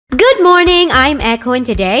Good morning, I'm Echo and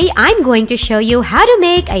today I'm going to show you how to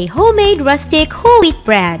make a homemade rustic whole wheat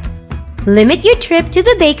bread. Limit your trip to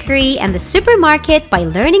the bakery and the supermarket by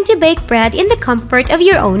learning to bake bread in the comfort of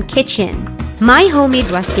your own kitchen. My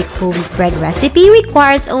homemade rustic whole wheat bread recipe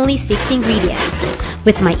requires only 6 ingredients.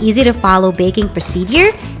 With my easy-to-follow baking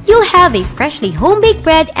procedure, you'll have a freshly home-baked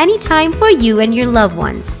bread anytime for you and your loved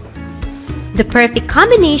ones. The perfect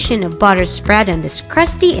combination of butter spread on this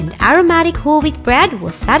crusty and aromatic whole wheat bread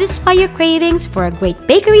will satisfy your cravings for a great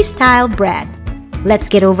bakery-style bread. Let's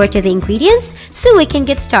get over to the ingredients so we can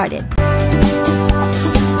get started.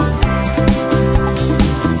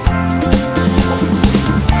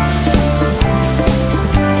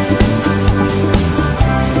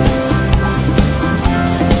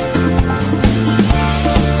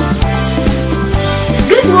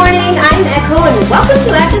 Good morning, I'm Echo and welcome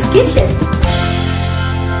to Echo's Kitchen.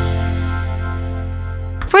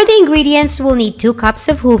 For the ingredients, we'll need 2 cups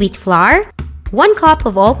of whole wheat flour, 1 cup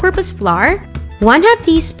of all-purpose flour, 1/2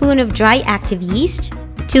 teaspoon of dry active yeast,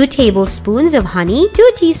 2 tablespoons of honey, 2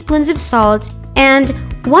 teaspoons of salt, and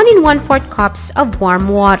 1 1/4 cups of warm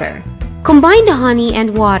water. Combine the honey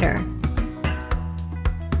and water.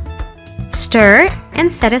 Stir and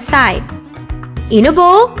set aside. In a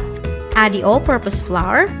bowl, add the all-purpose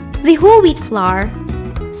flour, the whole wheat flour,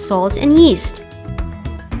 salt, and yeast.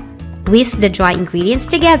 Whisk the dry ingredients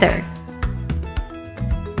together.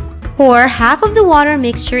 Pour half of the water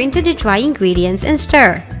mixture into the dry ingredients and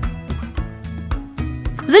stir.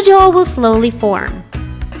 The dough will slowly form.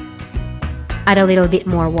 Add a little bit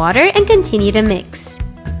more water and continue to mix.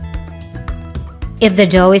 If the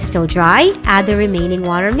dough is still dry, add the remaining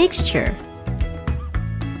water mixture.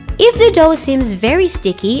 If the dough seems very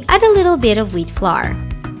sticky, add a little bit of wheat flour.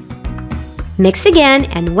 Mix again,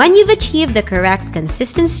 and when you've achieved the correct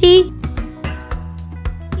consistency,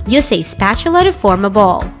 use a spatula to form a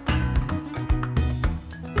ball.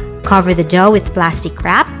 Cover the dough with plastic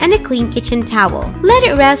wrap and a clean kitchen towel. Let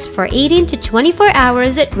it rest for 18 to 24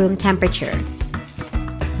 hours at room temperature.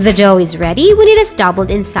 The dough is ready when it has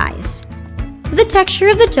doubled in size. The texture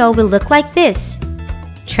of the dough will look like this.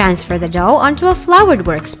 Transfer the dough onto a floured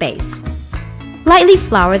workspace. Lightly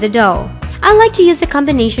flour the dough. I like to use a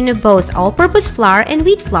combination of both all-purpose flour and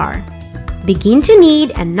wheat flour. Begin to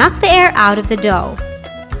knead and knock the air out of the dough.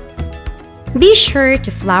 Be sure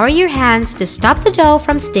to flour your hands to stop the dough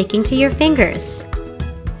from sticking to your fingers.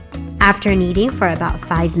 After kneading for about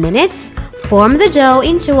 5 minutes, form the dough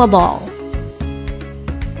into a ball.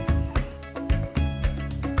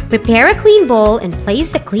 Prepare a clean bowl and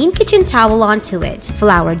place a clean kitchen towel onto it.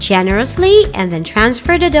 Flour generously and then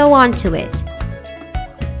transfer the dough onto it.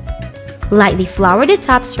 Lightly flour the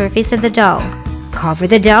top surface of the dough. Cover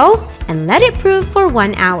the dough and let it proof for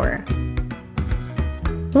 1 hour.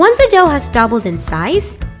 Once the dough has doubled in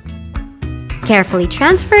size, carefully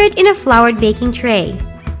transfer it in a floured baking tray.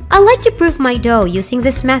 I like to proof my dough using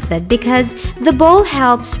this method because the bowl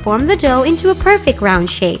helps form the dough into a perfect round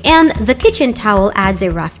shape and the kitchen towel adds a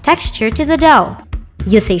rough texture to the dough.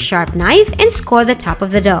 Use a sharp knife and score the top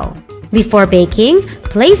of the dough. Before baking,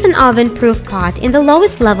 place an oven-proof pot in the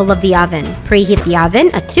lowest level of the oven. Preheat the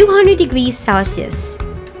oven at 200 degrees Celsius.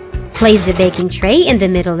 Place the baking tray in the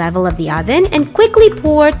middle level of the oven and quickly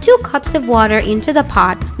pour 2 cups of water into the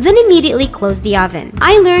pot, then immediately close the oven.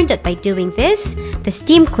 I learned that by doing this, the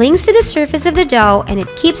steam clings to the surface of the dough and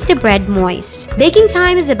it keeps the bread moist. Baking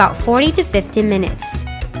time is about 40 to 50 minutes.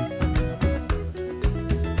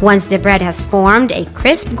 Once the bread has formed a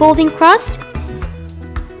crisp golden crust,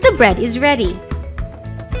 the bread is ready.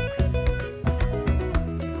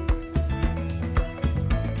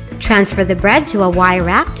 Transfer the bread to a wire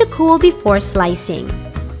rack to cool before slicing.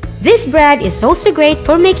 This bread is also great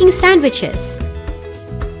for making sandwiches.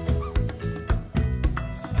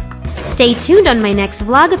 Stay tuned on my next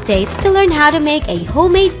vlog updates to learn how to make a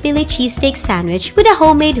homemade Philly cheesesteak sandwich with a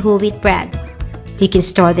homemade whole wheat bread. You can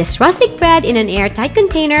store this rustic bread in an airtight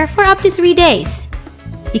container for up to 3 days.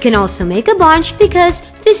 You can also make a bunch because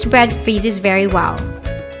this bread freezes very well.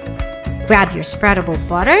 Grab your spreadable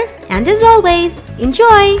butter and as always,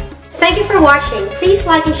 enjoy! Thank you for watching. Please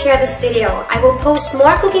like and share this video. I will post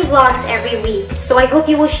more cooking vlogs every week, so I hope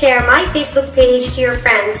you will share my Facebook page to your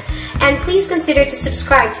friends and please consider to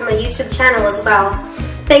subscribe to my YouTube channel as well.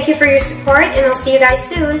 Thank you for your support and I'll see you guys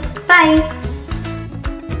soon. Bye!